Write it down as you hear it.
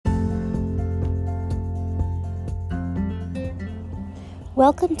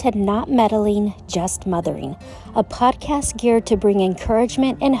Welcome to Not Meddling, Just Mothering, a podcast geared to bring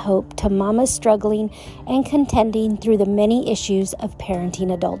encouragement and hope to mamas struggling and contending through the many issues of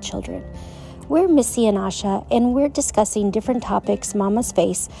parenting adult children. We're Missy and Asha, and we're discussing different topics mamas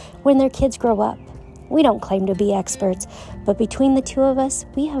face when their kids grow up. We don't claim to be experts, but between the two of us,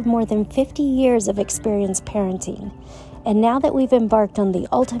 we have more than 50 years of experience parenting. And now that we've embarked on the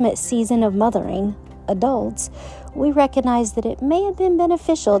ultimate season of mothering, adults, we recognize that it may have been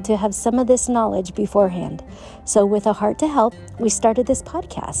beneficial to have some of this knowledge beforehand. So with a heart to help, we started this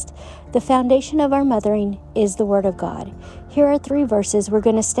podcast. The foundation of our mothering is the Word of God. Here are 3 verses we're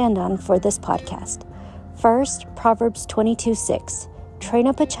going to stand on for this podcast. First, Proverbs 22:6. Train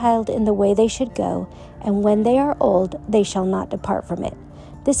up a child in the way they should go, and when they are old, they shall not depart from it.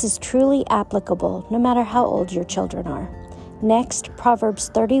 This is truly applicable no matter how old your children are. Next, Proverbs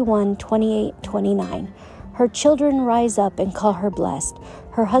 31:28-29. Her children rise up and call her blessed,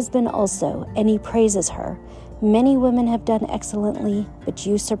 her husband also, and he praises her. Many women have done excellently, but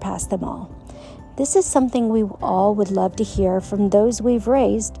you surpass them all. This is something we all would love to hear from those we've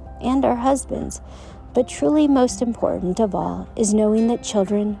raised and our husbands. But truly most important of all is knowing that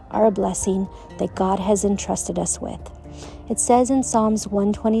children are a blessing that God has entrusted us with. It says in Psalms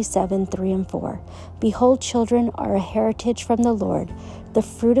 127:3-4, "Behold, children are a heritage from the Lord, the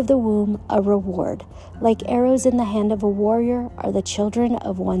fruit of the womb a reward. Like arrows in the hand of a warrior are the children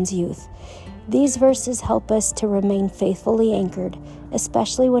of one's youth." These verses help us to remain faithfully anchored,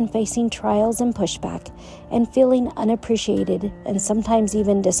 especially when facing trials and pushback and feeling unappreciated and sometimes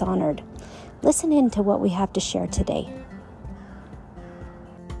even dishonored. Listen in to what we have to share today.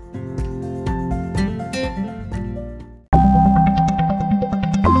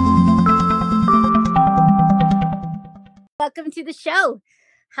 Welcome to the show.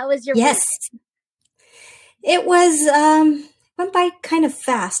 How was your Yes. week? It was went by kind of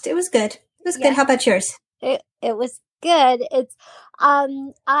fast. It was good. It was good. How about yours? It was good. It's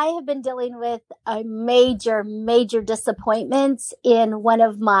I have been dealing with a major disappointment in one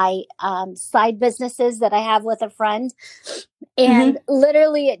of my side businesses that I have with a friend. And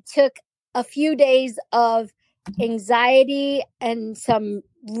literally it took a few days of anxiety and some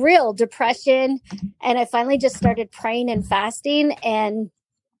real depression, and I finally just started praying and fasting, and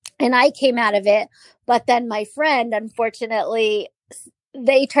I came out of it. But then my friend, unfortunately,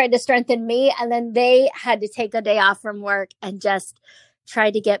 they tried to strengthen me, and then they had to take a day off from work and just try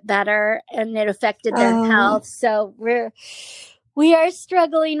to get better, and it affected their health. So we are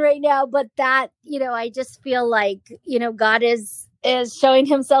struggling right now, but that, I just feel like, God is showing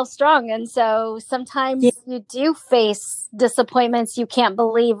himself strong. And so sometimes you do face disappointments you can't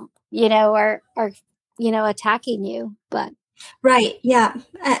believe, are attacking you, but. Right. Yeah.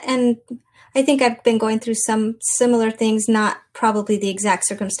 And I think I've been going through some similar things, not probably the exact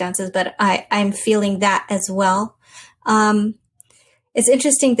circumstances, but I'm feeling that as well. It's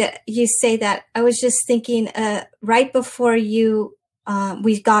interesting that you say that. I was just thinking, right before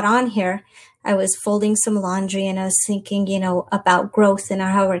we got on here, I was folding some laundry and I was thinking, about growth and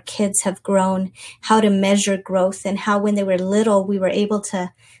how our kids have grown, how to measure growth, and how when they were little, we were able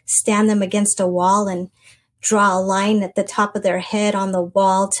to stand them against a wall and draw a line at the top of their head on the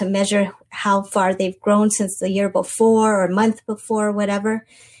wall to measure how far they've grown since the year before or month before, or whatever.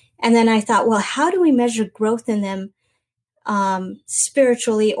 And then I thought, well, how do we measure growth in them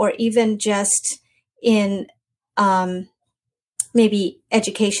spiritually, or even just in maybe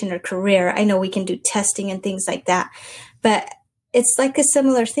education or career? I know we can do testing and things like that, but it's like a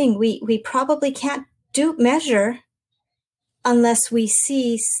similar thing. We probably can't measure unless we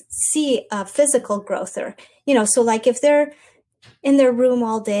see a physical growth, or, so like if they're in their room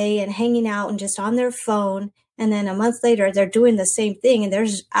all day and hanging out and just on their phone, and then a month later they're doing the same thing and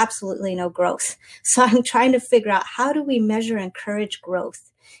there's absolutely no growth. So I'm trying to figure out, how do we measure and encourage growth?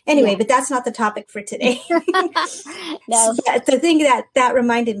 Anyway, but that's not the topic for today. No. The thing that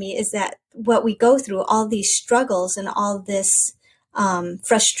reminded me is that what we go through, all these struggles and all this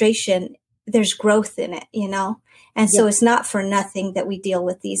frustration, there's growth in it, And so it's not for nothing that we deal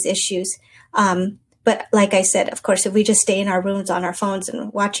with these issues. But like I said, of course, if we just stay in our rooms on our phones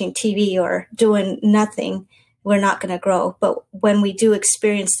and watching TV or doing nothing, we're not going to grow. But when we do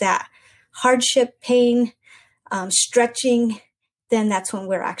experience that hardship, pain, stretching, then that's when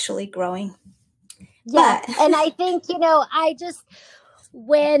we're actually growing. Yeah. And I think,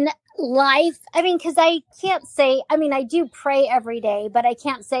 when life, because I can't say, I do pray every day, but I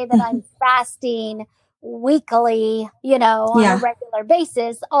can't say that I'm fasting weekly, on a regular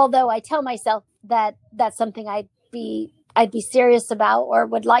basis. Although I tell myself that that's something I'd be I'd be serious about or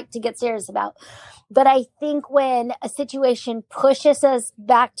would like to get serious about. But I think when a situation pushes us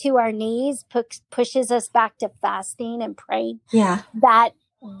back to our knees, pushes us back to fasting and praying,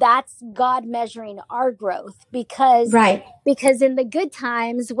 that's God measuring our growth, because in the good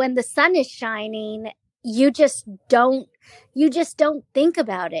times when the sun is shining, you just don't think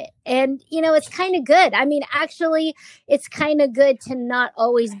about it. And it's kind of good. I mean, actually, it's kind of good to not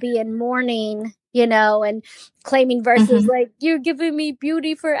always be in mourning, and claiming verses like, you're giving me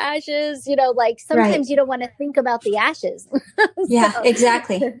beauty for ashes, like sometimes you don't want to think about the ashes. Yeah,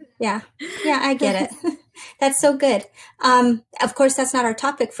 exactly. Yeah, I get it. That's so good. Of course, that's not our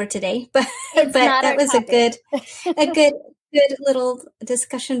topic for today, but that was a good little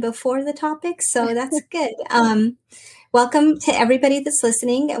discussion before the topic. So that's good. Welcome to everybody that's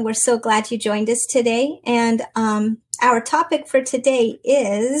listening. And we're so glad you joined us today. And our topic for today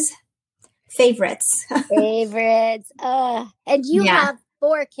is favorites. Favorites. And you have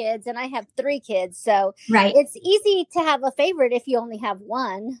 4 kids and I have 3 kids. So it's easy to have a favorite if you only have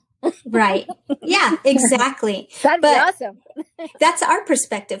one. Right. Yeah, exactly. That'd be awesome. That's our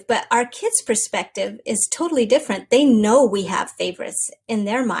perspective, but our kids' perspective is totally different. They know we have favorites in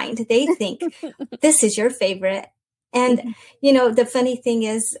their mind. They think this is your favorite. And, the funny thing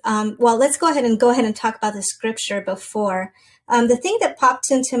is, let's go ahead and talk about the scripture before. The thing that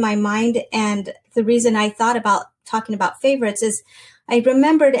popped into my mind and the reason I thought about talking about favorites is I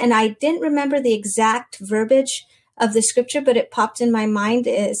remembered, and I didn't remember the exact verbiage of the scripture, but it popped in my mind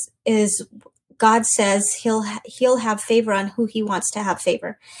is God says he'll have favor on who he wants to have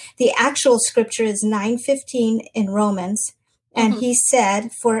favor. The actual scripture is 9:15 in Romans. And he says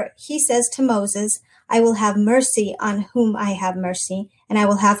to Moses, I will have mercy on whom I have mercy, and I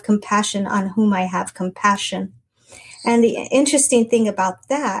will have compassion on whom I have compassion. And the interesting thing about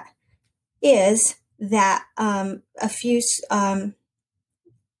that is that a few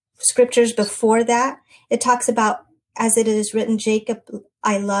scriptures before that, it talks about, as it is written, Jacob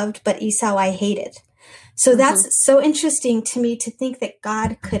I loved, but Esau I hated. So that's so interesting to me to think that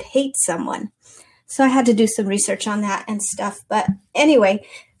God could hate someone. So I had to do some research on that and stuff. But anyway,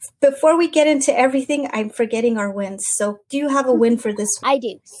 before we get into everything, I'm forgetting our wins. So do you have a win for this? I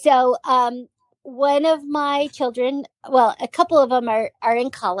do. So one of my children, a couple of them are in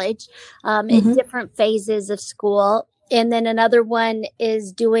college in different phases of school. And then another one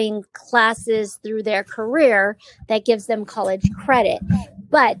is doing classes through their career that gives them college credit.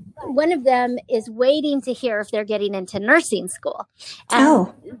 But one of them is waiting to hear if they're getting into nursing school.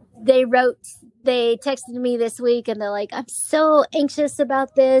 And they texted me this week and they're like, I'm so anxious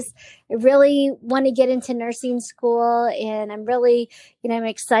about this. I really want to get into nursing school and I'm really, I'm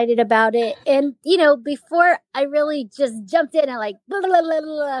excited about it. And, before I really just jumped in and like, blah, blah, blah,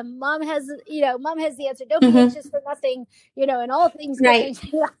 blah, mom has the answer. Don't be anxious for nothing, and all things. Right.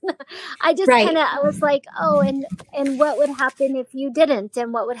 I just I was like, oh, and what would happen if you didn't?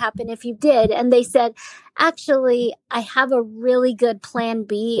 And what would happen if you did? And they said, actually, I have a really good plan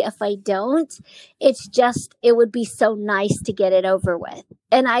B if I don't. It's just, it would be so nice to get it over with.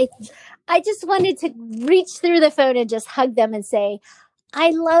 And I just wanted to reach through the phone and just hug them and say,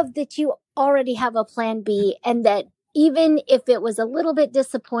 I love that you already have a plan B, and that even if it was a little bit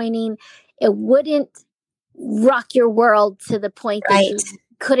disappointing, it wouldn't rock your world to the point that you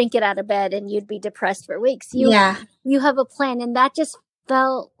couldn't get out of bed and you'd be depressed for weeks. You have a plan, and that just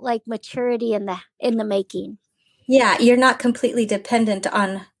felt like maturity in the making. Yeah, you're not completely dependent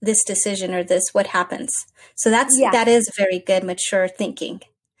on this decision or what happens. So that is very good, mature thinking.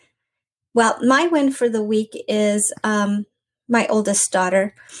 Well, my win for the week is my oldest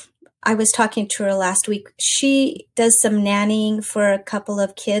daughter. I was talking to her last week. She does some nannying for a couple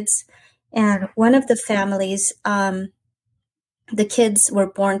of kids. And one of the families, the kids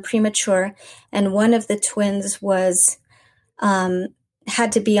were born premature. And one of the twins was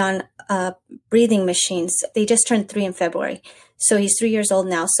had to be on breathing machines. They just turned 3 in February. So he's 3 years old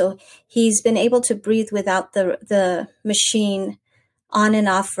now. So he's been able to breathe without the machine on and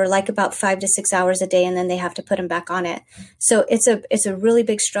off for like about 5 to 6 hours a day. And then they have to put him back on it. So it's a really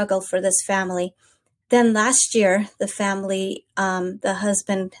big struggle for this family. Then last year, the family, the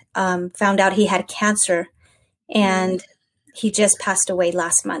husband found out he had cancer and he just passed away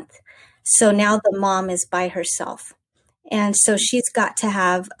last month. So now the mom is by herself. And so she's got to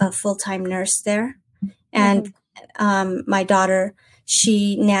have a full-time nurse there. And my daughter,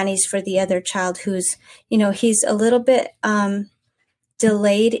 she nannies for the other child who's, he's a little bit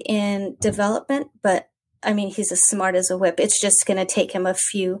delayed in development, but I mean, he's as smart as a whip. It's just going to take him a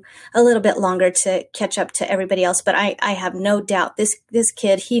little bit longer to catch up to everybody else. But I have no doubt this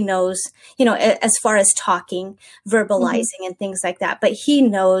kid, he knows, as far as talking, verbalizing and things like that, but he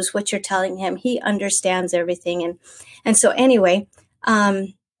knows what you're telling him. He understands everything. And so anyway,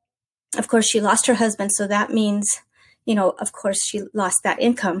 of course she lost her husband. So that means, of course she lost that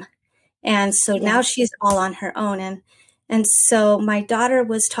income. And so now she's all on her own. And so my daughter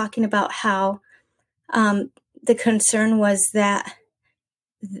was talking about how, the concern was that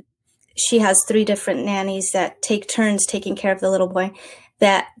she has 3 different nannies that take turns taking care of the little boy,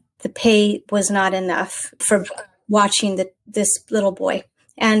 that the pay was not enough for watching this little boy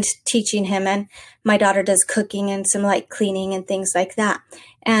and teaching him. And my daughter does cooking and some light cleaning and things like that.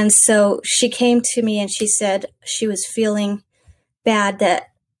 And so she came to me and she said she was feeling bad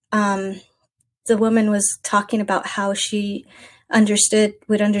that the woman was talking about how she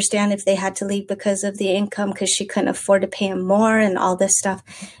would understand if they had to leave because of the income, because she couldn't afford to pay him more and all this stuff.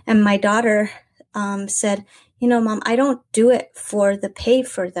 And my daughter said, Mom, I don't do it for the pay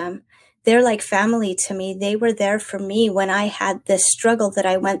for them. They're like family to me. They were there for me when I had this struggle that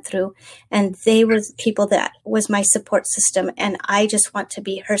I went through, and they were the people that was my support system. And I just want to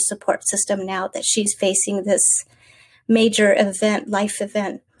be her support system now that she's facing this major event, life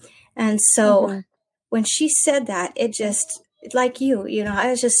event. And so when she said that, it just, like I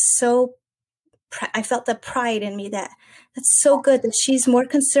was just I felt the pride in me that's so good that she's more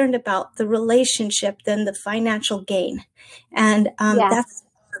concerned about the relationship than the financial gain. And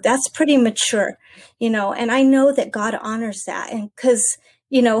that's pretty mature, and I know that God honors that. And because,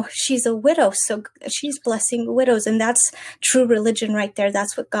 she's a widow, so she's blessing widows, and that's true religion right there.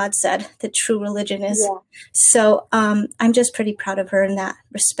 That's what God said that true religion is. Yeah. So I'm just pretty proud of her in that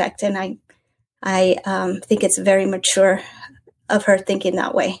respect. And I think it's very mature of her thinking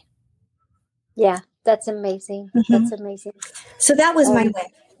that way. Yeah, that's amazing. That's amazing. So that was my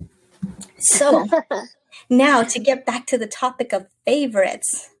win. So now to get back to the topic of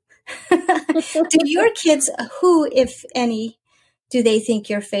favorites, do your kids, who, if any, do they think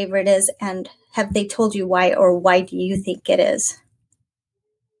your favorite is, and have they told you why, or why do you think it is?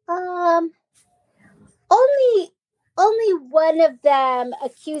 Only one of them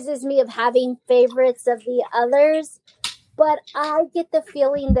accuses me of having favorites of the others, but I get the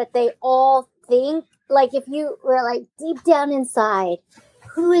feeling that they all think, like, if you were like deep down inside,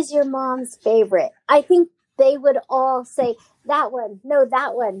 who is your mom's favorite? I think they would all say that one. No,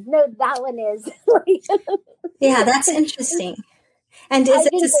 that one. No, that one is. Yeah, that's interesting. And is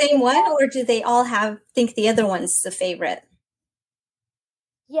it the same one, or do they all think the other one's the favorite?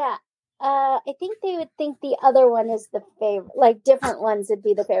 Yeah. I think they would think the other one is the favorite. Like, different ones would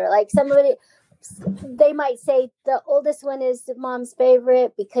be the favorite. Like, they might say the oldest one is mom's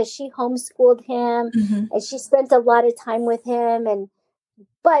favorite because she homeschooled him and she spent a lot of time with him.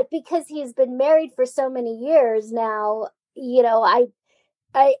 But because he's been married for so many years now, I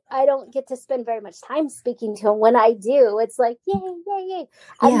don't get to spend very much time speaking to him. When I do, it's like, yay, yay, yay.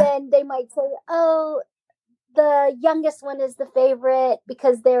 And then they might say, oh, the youngest one is the favorite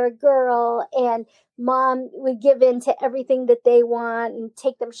because they're a girl, and mom would give in to everything that they want and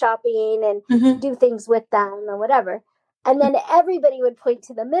take them shopping and do things with them or whatever. And then everybody would point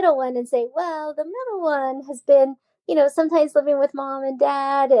to the middle one and say, well, the middle one has been, sometimes living with mom and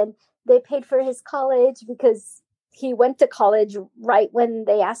dad, and they paid for his college because he went to college right when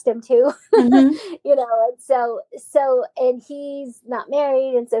they asked him to, and and he's not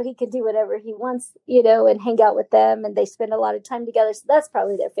married, and so he can do whatever he wants, and hang out with them, and they spend a lot of time together. So that's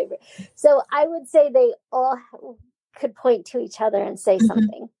probably their favorite. So I would say they all could point to each other and say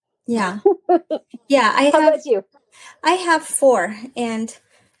something. Yeah. Yeah. How about you? I have 4, and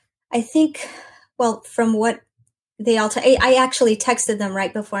I think, well, from what they all, I actually texted them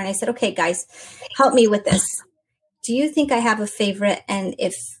right before, and I said, okay, guys, help me with this. Do you think I have a favorite? And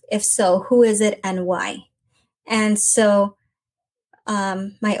if so, who is it and why? And so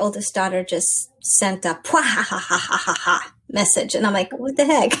my oldest daughter just sent a message. And I'm like, what the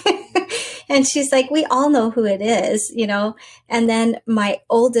heck? And she's like, we all know who it is, And then my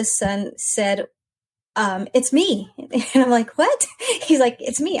oldest son said, it's me. And I'm like, what? He's like,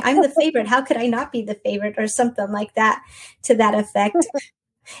 it's me. I'm the favorite. How could I not be the favorite, or something like that, to that effect?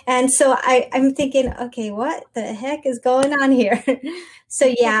 And so I'm thinking, okay, what the heck is going on here?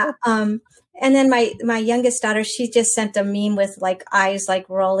 So yeah. And then my youngest daughter, she just sent a meme with like eyes like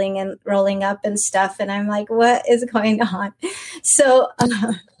rolling up and stuff. And I'm like, what is going on? So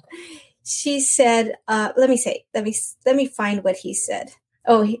she said, let me find what he said.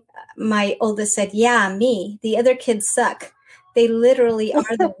 Oh, my oldest said, yeah, me. The other kids suck. They literally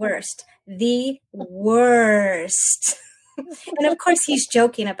are the worst. The worst. And of course, he's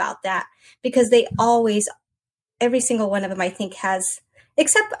joking about that because they always, every single one of them, I think, has,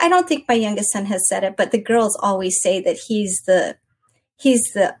 except I don't think my youngest son has said it, but the girls always say that he's the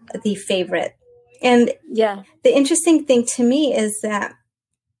favorite. And Yeah. the interesting thing to me is that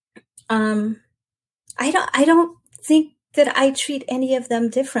I don't think that I treat any of them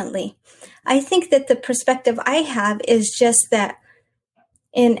differently. I think that the perspective I have is just that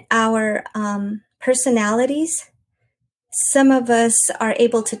in our personalities, some of us are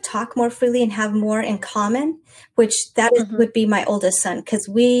able to talk more freely and have more in common, which that would be my oldest son, because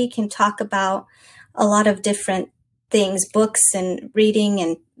we can talk about a lot of different things, books and reading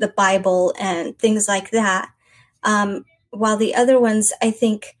and the Bible and things like that. While the other ones, I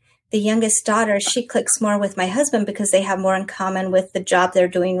think the youngest daughter, she clicks more with my husband because they have more in common with the job they're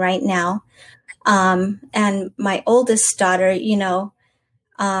doing right now. And my oldest daughter,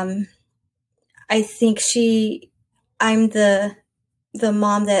 I think I'm the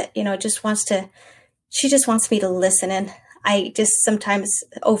mom that, she just wants me to listen. And I just sometimes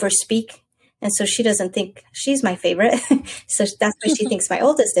overspeak. And so she doesn't think she's my favorite. So that's why she thinks my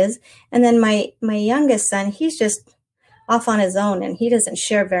oldest is. And then my youngest son, he's just off on his own and he doesn't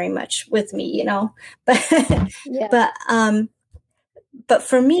share very much with me, but, yeah. But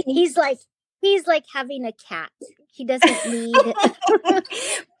for me, he's like having a cat. He doesn't need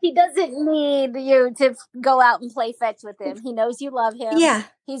you to go out and play fetch with him. He knows you love him. Yeah.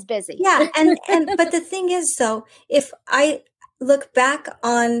 He's busy. Yeah. And but the thing is, though, if I look back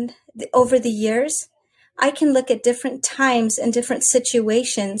on over the years, I can look at different times and different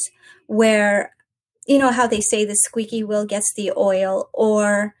situations where, how they say the squeaky wheel gets the oil,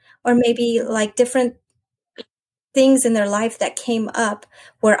 or maybe like different things in their life that came up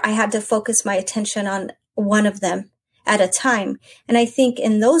where I had to focus my attention on one of them at a time. And I think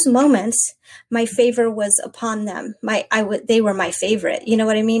in those moments, my favor was upon them. They were my favorite. You know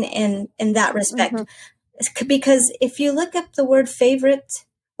what I mean? In that respect, because if you look up the word favorite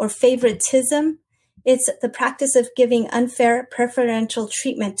or favoritism, it's the practice of giving unfair preferential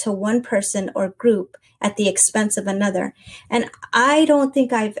treatment to one person or group at the expense of another. And I don't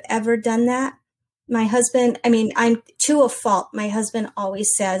think I've ever done that. My husband, I'm to a fault. My husband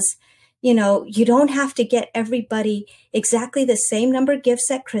always says, you don't have to get everybody exactly the same number of gifts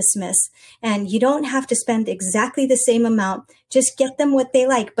at Christmas, and you don't have to spend exactly the same amount. Just get them what they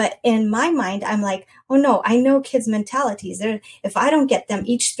like. But in my mind, I'm like, oh no, I know kids' mentalities. If I don't get them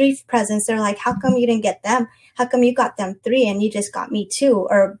each 3 presents, they're like, how come you didn't get them? How come you got them 3 and you just got me 2?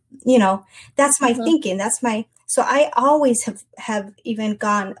 Or, that's my thinking. So I always have even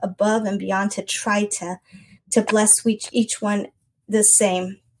gone above and beyond to try to bless each one the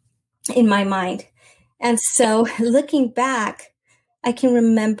same in my mind. And so looking back, I can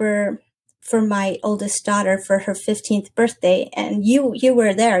remember for my oldest daughter, for her 15th birthday, and you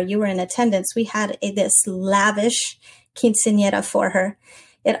were there, you were in attendance. We had this lavish quinceañera for her.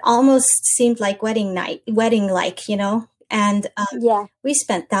 It almost seemed like wedding-like, and we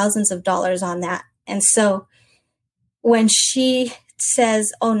spent thousands of dollars on that. And so when she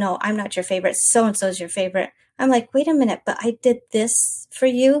says, oh no, I'm not your favorite, so-and-so is your favorite, I'm like, wait a minute, but I did this for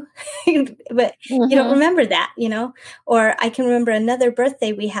you, but you don't remember that, Or I can remember another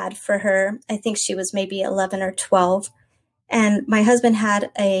birthday we had for her. I think she was maybe 11 or 12. And my husband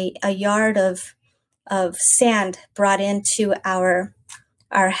had a yard of sand brought into our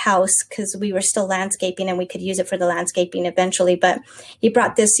house because we were still landscaping and we could use it for the landscaping eventually. But he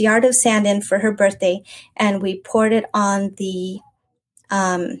brought this yard of sand in for her birthday, and we poured it on the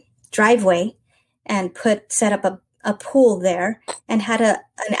driveway and set up a pool there and had an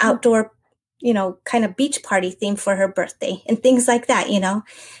outdoor, kind of beach party theme for her birthday and things like that,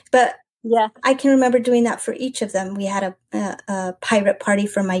 But yeah, I can remember doing that for each of them. We had a pirate party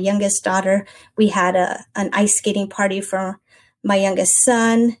for my youngest daughter. We had an ice skating party for my youngest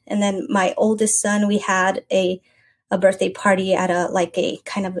son. And then my oldest son, we had a birthday party at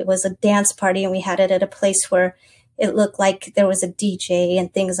it was a dance party, and we had it at a place where it looked like there was a DJ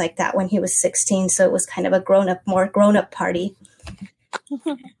and things like that when he was 16. So it was kind of a more grown up party.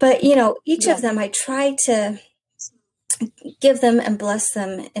 But, each of them, I tried to give them and bless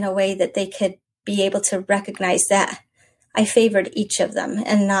them in a way that they could be able to recognize that I favored each of them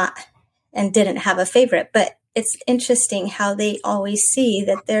and didn't have a favorite. But it's interesting how they always see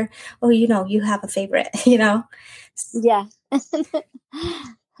that you have a favorite, Yeah.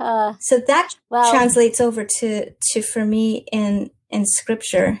 So that translates over to for me in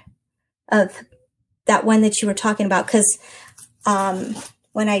scripture of that one that you were talking about. Because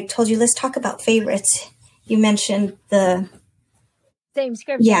when I told you, let's talk about favorites, you mentioned the Same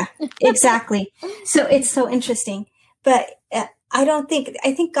scripture. Yeah, exactly. So it's so interesting. But I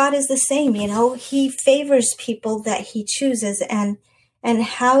think God is the same, he favors people that he chooses. And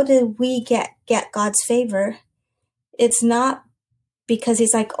how do we get God's favor? It's not because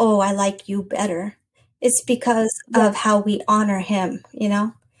he's like, oh, I like you better. It's because of how we honor him,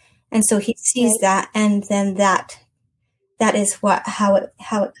 and so he sees that. And then that is how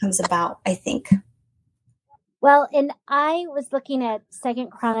it comes about, I think. Well, and I was looking at 2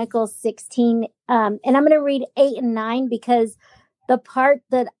 Chronicles 16, and I'm going to read 8 and 9 because the part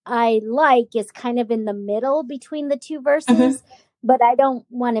that I like is kind of in the middle between the two verses, but I don't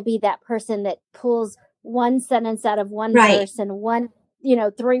want to be that person that pulls one sentence out of one verse and one,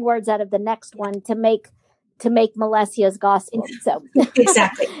 3 words out of the next one to make Melessia's gospel. So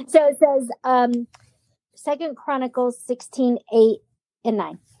exactly. So it says, 2 Chronicles 16, 8 and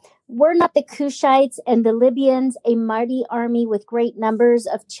 9. Were not the Cushites and the Libyans a mighty army with great numbers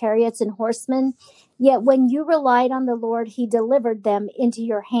of chariots and horsemen? Yet when you relied on the Lord, he delivered them into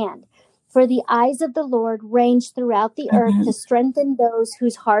your hand. For the eyes of the Lord range throughout the earth to strengthen those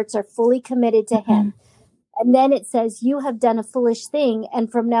whose hearts are fully committed to him. And then it says, you have done a foolish thing, and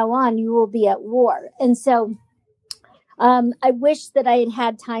from now on you will be at war. And so I wish that I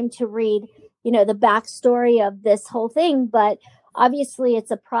had time to read, the backstory of this whole thing, but obviously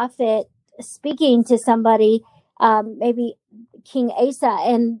it's a prophet speaking to somebody, maybe King Asa,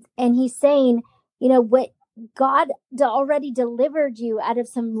 and he's saying, what God already delivered you out of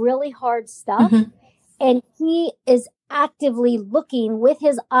some really hard stuff. And he is actively looking with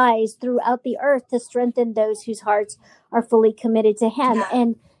his eyes throughout the earth to strengthen those whose hearts are fully committed to him. Yeah.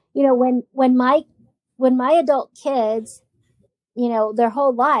 And, when my adult kids, their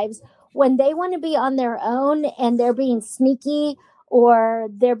whole lives, when they want to be on their own and they're being sneaky or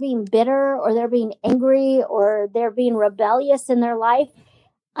they're being bitter or they're being angry or they're being rebellious in their life,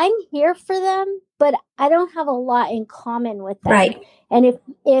 I'm here for them, but I don't have a lot in common with them. Right. And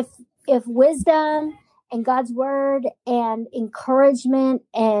if wisdom and God's word and encouragement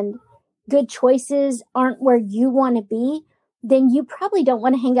and good choices aren't where you want to be, then you probably don't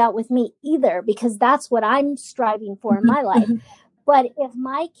want to hang out with me either, because that's what I'm striving for in my life. But if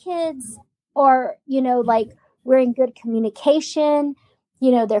my kids are, we're in good communication,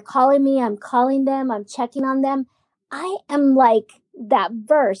 they're calling me, I'm calling them, I'm checking on them. I am like that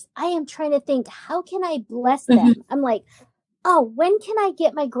verse. I am trying to think, how can I bless them? I'm like, oh, when can I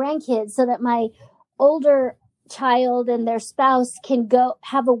get my grandkids so that my older child and their spouse can go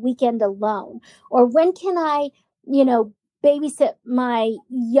have a weekend alone? Or when can I, babysit my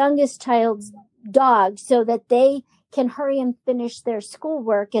youngest child's dog so that they can hurry and finish their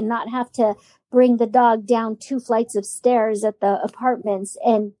schoolwork and not have to bring the dog down 2 flights of stairs at the apartments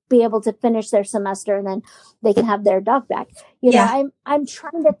and be able to finish their semester, and then they can have their dog back. I'm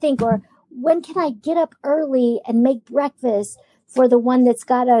trying to think, or when can I get up early and make breakfast for the one that's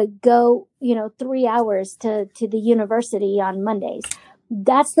got to go, 3 hours to the university on Mondays?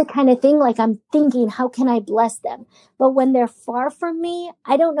 That's the kind of thing, like, I'm thinking, how can I bless them? But when they're far from me,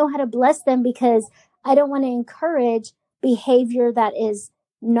 I don't know how to bless them because I don't want to encourage behavior that is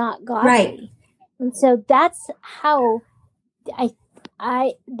not godly. Right. And so that's how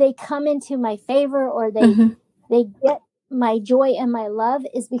they come into my favor, or they get my joy and my love,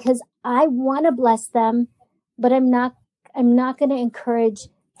 is because I want to bless them, but I'm not going to encourage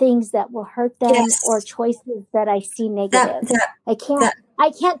things that will hurt them or choices that I see negative.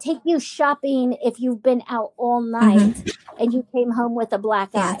 I can't take you shopping if you've been out all night and you came home with a black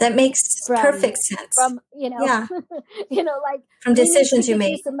eye. That makes perfect sense. From like, from decisions you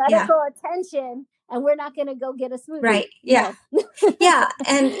made. Some medical attention, and we're not going to go get a smoothie. Right. Yeah. Yeah.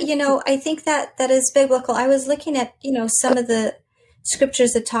 And, I think that is biblical. I was looking at, some of the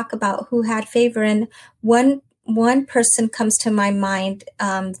scriptures that talk about who had favor, and one person comes to my mind,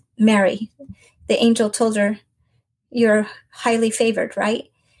 Mary. The angel told her, you're highly favored, right?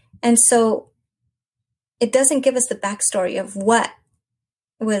 And so it doesn't give us the backstory of what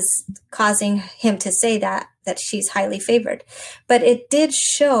was causing him to say that she's highly favored. But it did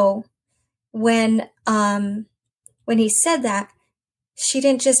show when he said that, she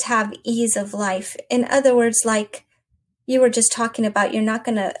didn't just have ease of life. In other words, like you were just talking about, you're not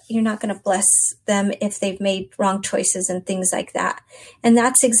gonna bless them if they've made wrong choices and things like that. And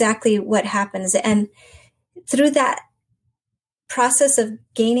that's exactly what happens. And through that process of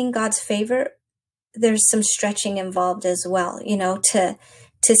gaining God's favor, there's some stretching involved as well,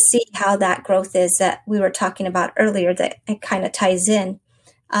 to see how that growth is that we were talking about earlier, that it kind of ties in.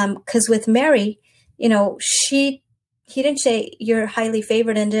 Because with Mary, he didn't say you're highly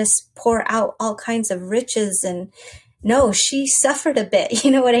favored and just pour out all kinds of riches and no, she suffered a bit.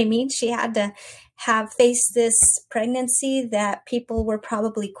 You know what I mean? She had to have faced this pregnancy that people were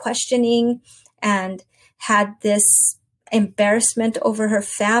probably questioning, and had this embarrassment over her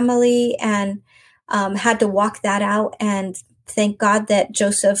family, and had to walk that out. And thank God that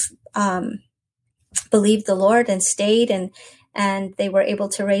Joseph believed the Lord and stayed, and they were able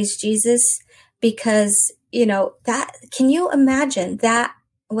to raise Jesus. Because, that, can you imagine that,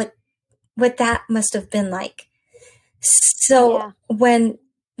 what that must have been like? So when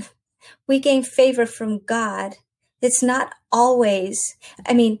we gain favor from God, it's not always,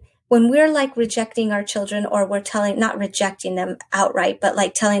 when we're like rejecting our children, or we're not rejecting them outright, but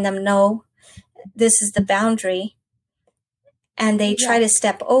like telling them, no, this is the boundary, and they try to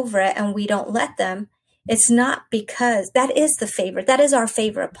step over it and we don't let them. It's not, because that is the favor. That is our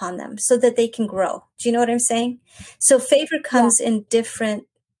favor upon them, so that they can grow. Do you know what I'm saying? So favor comes in different,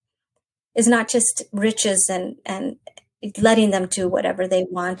 is not just riches and letting them do whatever they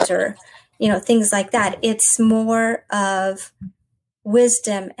want, or, things like that. It's more of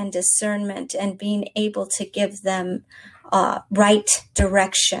wisdom and discernment, and being able to give them right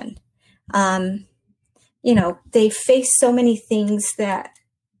direction. They face so many things that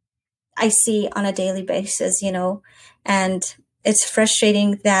I see on a daily basis, and it's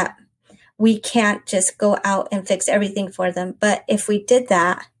frustrating that we can't just go out and fix everything for them. But if we did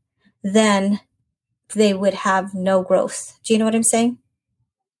that, then they would have no growth. Do you know what I'm saying?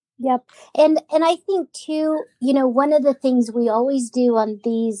 Yep. And I think too, one of the things we always do on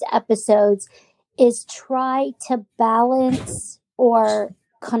these episodes is try to balance, or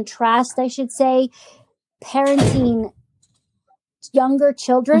contrast, I should say, parenting younger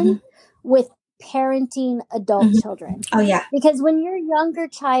children with parenting adult children. Oh, yeah. Because when you're a younger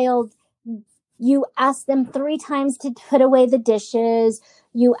child, you ask them 3 times to put away the dishes.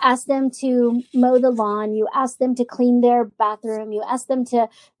 You ask them to mow the lawn. You ask them to clean their bathroom. You ask them to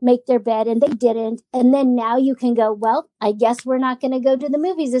make their bed, and they didn't. And then now you can go, well, I guess we're not going to go to the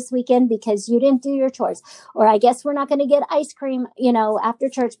movies this weekend because you didn't do your chores. Or I guess we're not going to get ice cream, after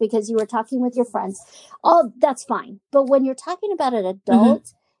church because you were talking with your friends. All that's fine. But when you're talking about an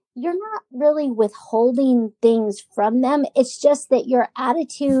adult, you're not really withholding things from them. It's just that your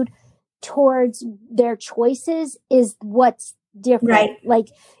attitude towards their choices is what's different. Right. Like,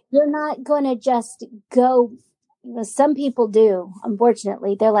 you're not going to just go, some people do,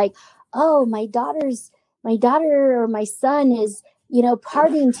 unfortunately. They're like, oh, my daughter or my son is,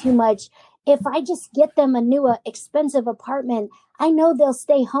 partying too much. If I just get them a new expensive apartment, I know they'll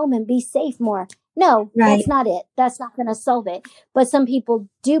stay home and be safe more. No, That's not it. That's not going to solve it. But some people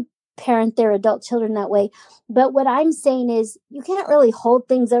do parent their adult children that way. But what I'm saying is, you can't really hold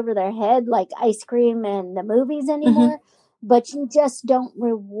things over their head like ice cream and the movies anymore, but you just don't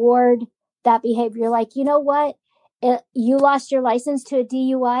reward that behavior. Like, you know what? You lost your license to a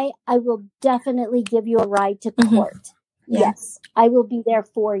DUI. I will definitely give you a ride to court. Yes, I will be there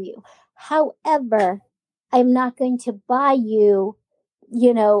for you. However, I'm not going to buy you,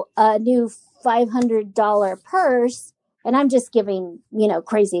 a new $500 purse. And I'm just giving,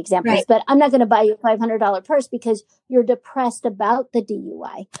 crazy examples, but I'm not going to buy you a $500 purse because you're depressed about the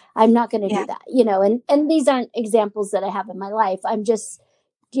DUI. I'm not going to do that, and these aren't examples that I have in my life. I'm just,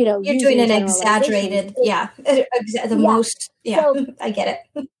 you're doing an exaggerated, most, so, I get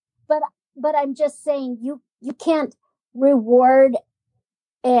it. But I'm just saying you can't reward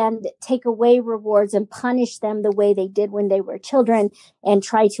and take away rewards and punish them the way they did when they were children and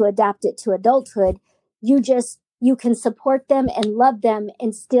try to adapt it to adulthood. You can support them and love them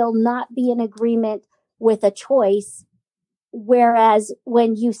and still not be in agreement with a choice. Whereas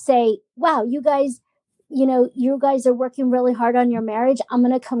when you say, wow, you guys are working really hard on your marriage. I'm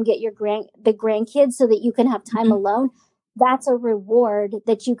going to come get the grandkids so that you can have time alone. That's a reward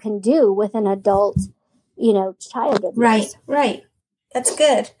that you can do with an adult, child of yours. Right. That's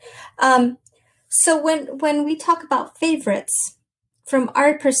good. So when we talk about favorites, from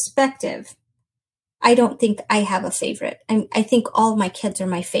our perspective, I don't think I have a favorite. I think all my kids are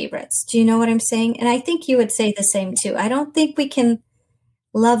my favorites. Do you know what I'm saying? And I think you would say the same too. I don't think we can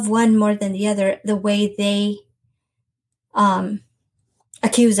love one more than the other the way they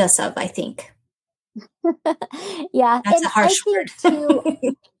accuse us of, I think. Yeah. That's a harsh word.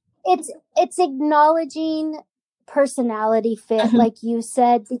 Too, it's acknowledging personality fit, like you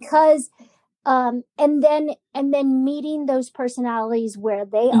said, because and then meeting those personalities where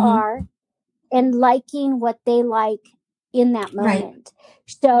they are, and liking what they like in that moment.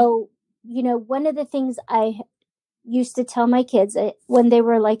 So, one of the things I used to tell my kids when they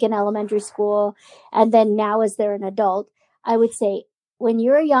were like in elementary school, and then now as they're an adult, I would say, when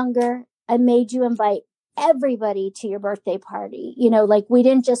you're younger, I made you invite everybody to your birthday party. Like we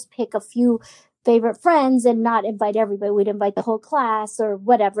didn't just pick a few favorite friends and not invite everybody. We'd invite the whole class or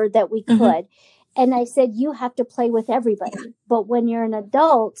whatever that we could. And I said, you have to play with everybody. Yeah. But when you're an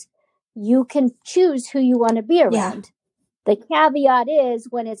adult, you can choose who you want to be around. Yeah. The caveat is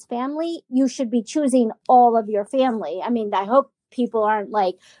when it's family, you should be choosing all of your family. I mean, I hope people aren't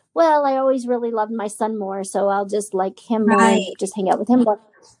like, well, I always really loved my son more, so I'll just like him more and just hang out with him more.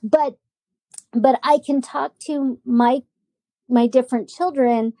 But I can talk to my different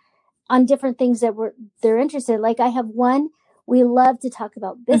children on different things that they're interested in. Like I have one, we love to talk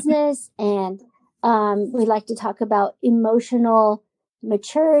about business and we like to talk about emotional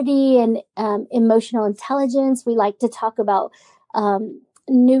maturity and emotional intelligence. We like to talk about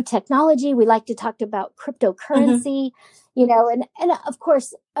new technology. We like to talk about cryptocurrency, and of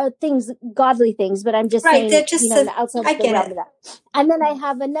course things, godly things, but I'm just saying, the outside of the realm of that. And then I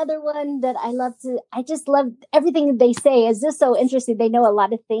have another one that I just love everything they say is just so interesting. They know a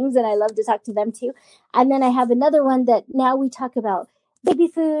lot of things and I love to talk to them too. And then I have another one that now we talk about baby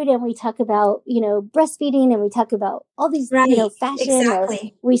food and we talk about, breastfeeding and we talk about all these, fashion, or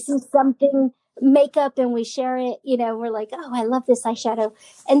we see something, makeup, and we share it, we're like, oh, I love this eyeshadow.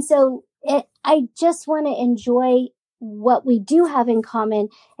 And so I just want to enjoy what we do have in common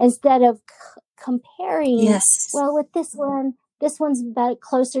instead of comparing. Yes. Well, with this one's about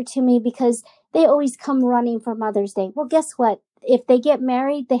closer to me because they always come running for Mother's Day. Well, guess what? If they get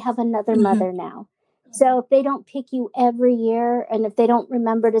married, they have another mother now. So if they don't pick you every year and if they don't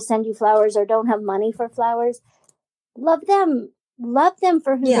remember to send you flowers or don't have money for flowers, love them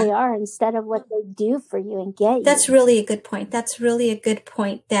for who they are instead of what they do for you and get you. That's really a good point. That,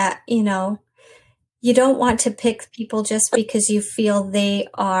 you don't want to pick people just because you feel they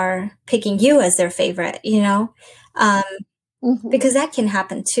are picking you as their favorite, because that can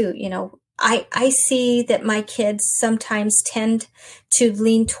happen too. I see that my kids sometimes tend to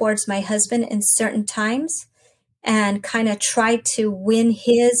lean towards my husband in certain times and kind of try to win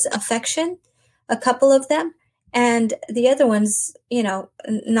his affection, a couple of them. And the other ones, not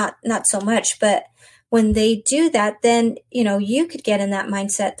so much. But when they do that, then, you could get in that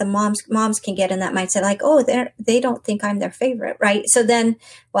mindset. The moms can get in that mindset like, oh, they don't think I'm their favorite. Right. So then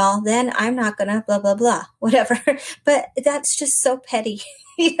I'm not going to blah, blah, blah, whatever. But that's just so petty.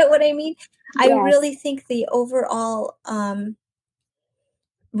 You know what I mean? Yes. I really think the overall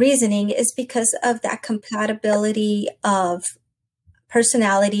reasoning is because of that compatibility of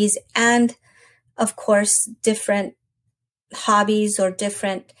personalities and, of course, different hobbies or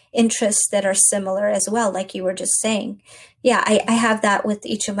different interests that are similar as well, like you were just saying. Yeah, I have that with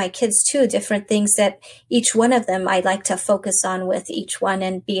each of my kids too, different things that each one of them I like to focus on with each one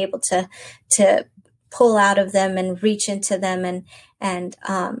and be able to pull out of them and reach into them and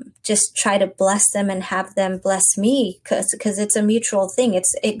just try to bless them and have them bless me because it's a mutual thing.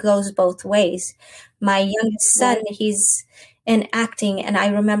 It goes both ways. My youngest son, he's in acting, and I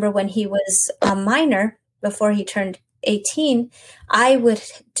remember when he was a minor, before he turned 18, I would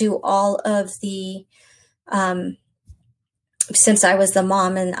do all of the since I was the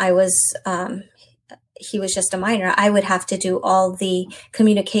mom and I was he was just a minor, I would have to do all the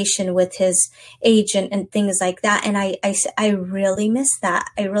communication with his agent and things like that. And I really miss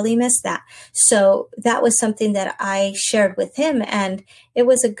that. So that was something that I shared with him, and it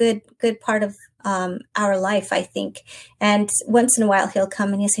was a good part of our life, I think. And once in a while he'll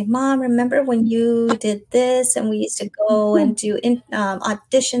come and he'll say, Mom, remember when you did this and we used to go and do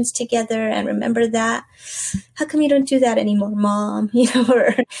auditions together, and remember that? How come you don't do that anymore, Mom?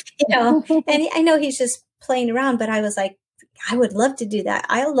 And I know he's just playing around, but I was like, I would love to do that.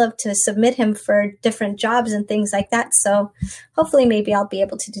 I love to submit him for different jobs and things like that. So hopefully maybe I'll be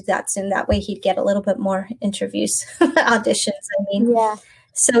able to do that soon. That way he'd get a little bit more interviews, auditions, I mean. Yeah.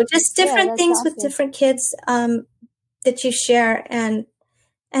 So just different things awesome. With different kids that you share, and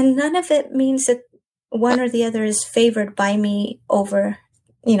none of it means that one or the other is favored by me over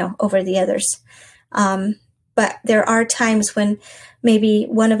the others. But there are times when maybe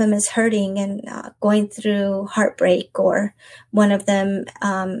one of them is hurting and going through heartbreak, or one of them,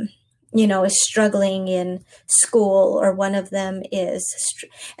 is struggling in school, or one of them is,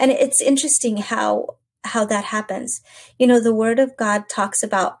 and it's interesting how that happens. The Word of God talks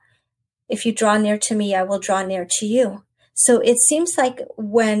about, if you draw near to me, I will draw near to you. So it seems like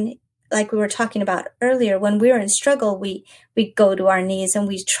like we were talking about earlier, when we're in struggle, we go to our knees and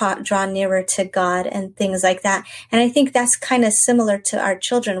we draw nearer to God and things like that. And I think that's kind of similar to our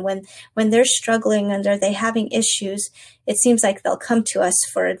children. When they're struggling and they're having issues, it seems like they'll come to us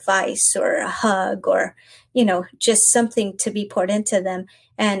for advice or a hug, or, just something to be poured into them.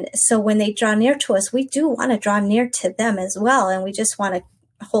 And so when they draw near to us, we do want to draw near to them as well. And we just want to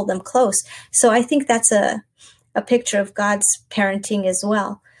hold them close. So I think that's a picture of God's parenting as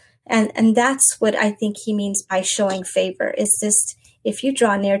well. And that's what I think he means by showing favor, is this: if you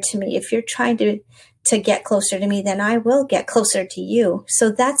draw near to me, if you're trying to get closer to me, then I will get closer to you.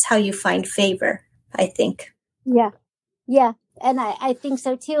 So that's how you find favor, I think. Yeah. Yeah. And I think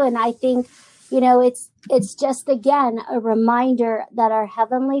so too. And I think, it's just, again, a reminder that our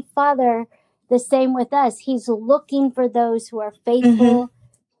Heavenly Father, the same with us, he's looking for those who are faithful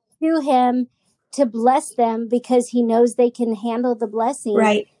to him to bless them, because he knows they can handle the blessing.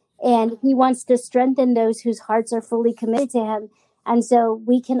 Right. And he wants to strengthen those whose hearts are fully committed to him. And so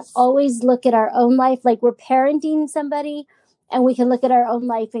we can always look at our own life, like we're parenting somebody, and we can look at our own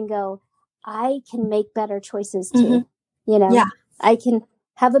life and go, I can make better choices too. Yeah. I can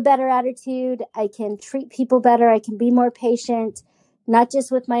have a better attitude. I can treat people better. I can be more patient, not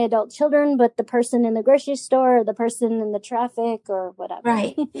just with my adult children, but the person in the grocery store, or the person in the traffic, or whatever.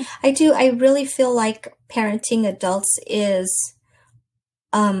 Right. I do. I really feel like parenting adults is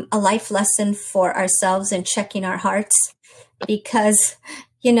a life lesson for ourselves and checking our hearts, because,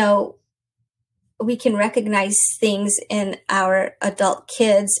 we can recognize things in our adult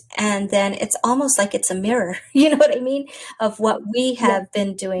kids, and then it's almost like it's a mirror, you know what I mean, of what we have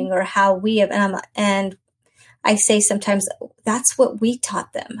been doing or how we have. And I say sometimes, that's what we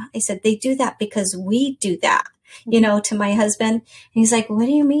taught them. I said, they do that because we do that, to my husband. And he's like, what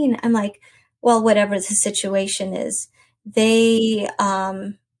do you mean? I'm like, well, whatever the situation is, they,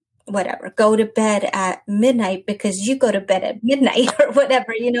 go to bed at midnight because you go to bed at midnight, or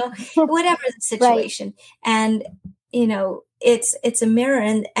whatever, whatever the situation. Right. And, it's a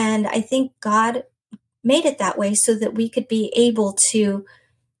mirror. And I think God made it that way so that we could be able to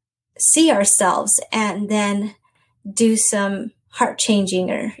see ourselves and then do some heart changing,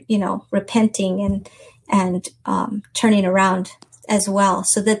 or, repenting and turning around as well,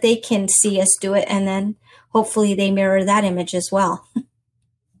 so that they can see us do it. And then hopefully they mirror that image as well.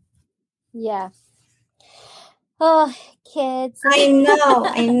 Yeah. Oh, kids. I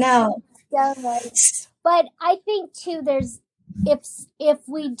know. So much. But I think too, there's, if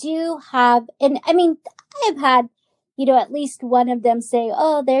we do have, and I mean, I've had, at least one of them say,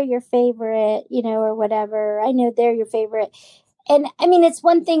 oh, they're your favorite, or whatever. I know they're your favorite. And I mean, it's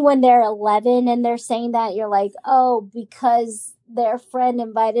one thing when they're 11 and they're saying that, you're like, oh, because their friend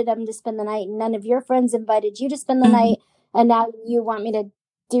invited them to spend the night and none of your friends invited you to spend the night. And now you want me to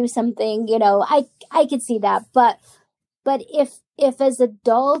do something, I could see that. But if as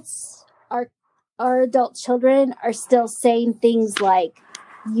adults, our adult children are still saying things like,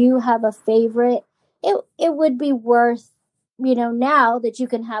 you have a favorite, it would be worth, now that you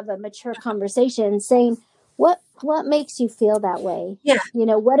can have a mature conversation saying, what makes you feel that way? Yeah.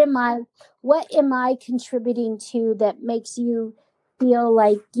 What am I contributing to that makes you feel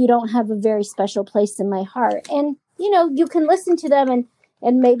like you don't have a very special place in my heart? And, you can listen to them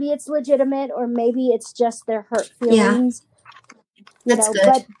and maybe it's legitimate, or maybe it's just their hurt feelings. Yeah. That's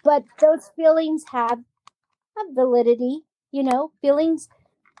good. But those feelings have validity, the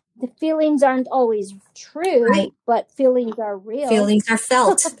feelings aren't always true, right, but feelings are real. Feelings are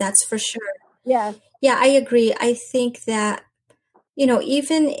felt. That's for sure. Yeah. Yeah, I agree. I think that,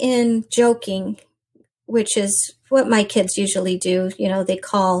 even in joking, which is what my kids usually do, they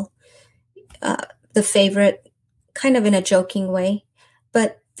call the favorite kind of in a joking way,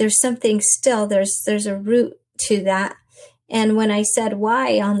 but there's something still, there's a root to that. And when I said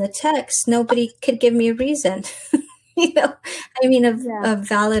why on the text, nobody could give me a reason, a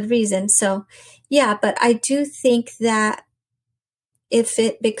valid reason. So yeah, but I do think that if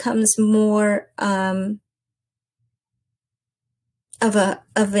it becomes more of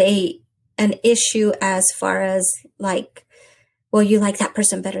an issue as far as like, well, you like that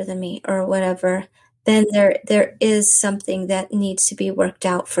person better than me or whatever, then there is something that needs to be worked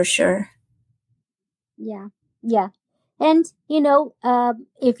out for sure. Yeah. Yeah. And,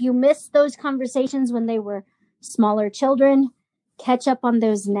 if you missed those conversations when they were smaller children, catch up on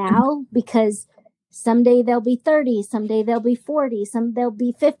those now, because someday they'll be 30, someday they'll be 40, some they'll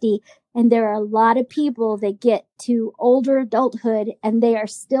be 50. And there are a lot of people that get to older adulthood and they are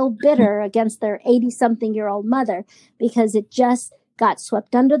still bitter against their 80-something-year-old mother because it just got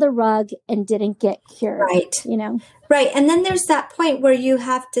swept under the rug and didn't get cured. Right. Right. And then there's that point where you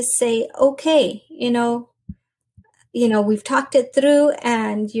have to say, okay, we've talked it through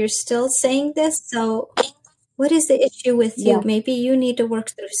and you're still saying this. So what is the issue with you? Yeah. Maybe you need to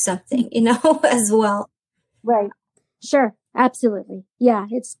work through something, as well. Right. Sure. Absolutely. Yeah.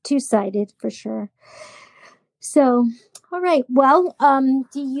 It's two-sided for sure. So, all right. Well,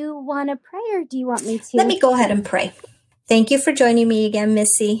 do you want to pray or do you want me to? Let me go ahead and pray. Thank you for joining me again,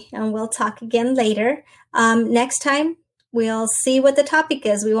 Missy, and we'll talk again later. Next time, we'll see what the topic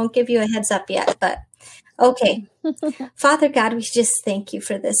is. We won't give you a heads up yet, but okay. Father God, we just thank you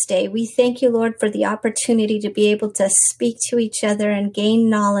for this day. We thank you, Lord, for the opportunity to be able to speak to each other and gain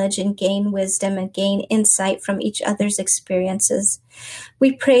knowledge and gain wisdom and gain insight from each other's experiences.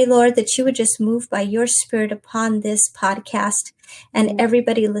 We pray, Lord, that you would just move by your Spirit upon this podcast and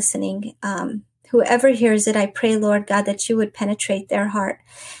everybody listening. Whoever hears it, I pray, Lord God, that you would penetrate their heart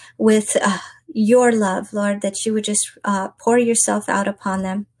with your love, Lord, that you would just pour yourself out upon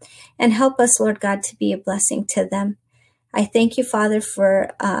them and help us, Lord God, to be a blessing to them. I thank you, Father,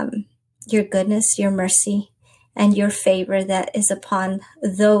 for your goodness, your mercy, and your favor that is upon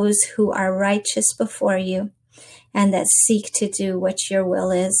those who are righteous before you and that seek to do what your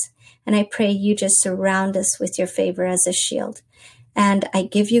will is. And I pray you just surround us with your favor as a shield. And I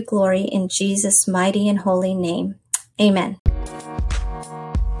give you glory in Jesus' mighty and holy name. Amen.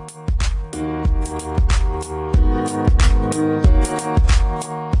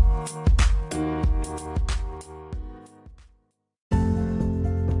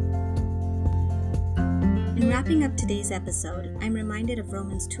 In wrapping up today's episode, I'm reminded of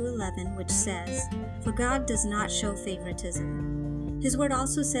Romans 2:11, which says, "For God does not show favoritism." His word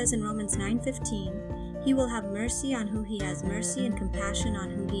also says in Romans 9:15, "He will have mercy on who he has mercy and compassion on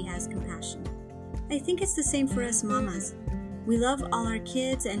who he has compassion." I think it's the same for us mamas. We love all our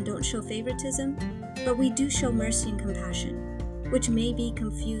kids and don't show favoritism, but we do show mercy and compassion, which may be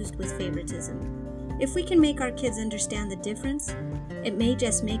confused with favoritism. If we can make our kids understand the difference, it may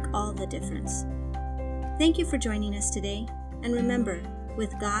just make all the difference. Thank you for joining us today, and remember,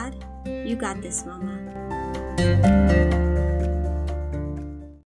 with God, you got this, Mama.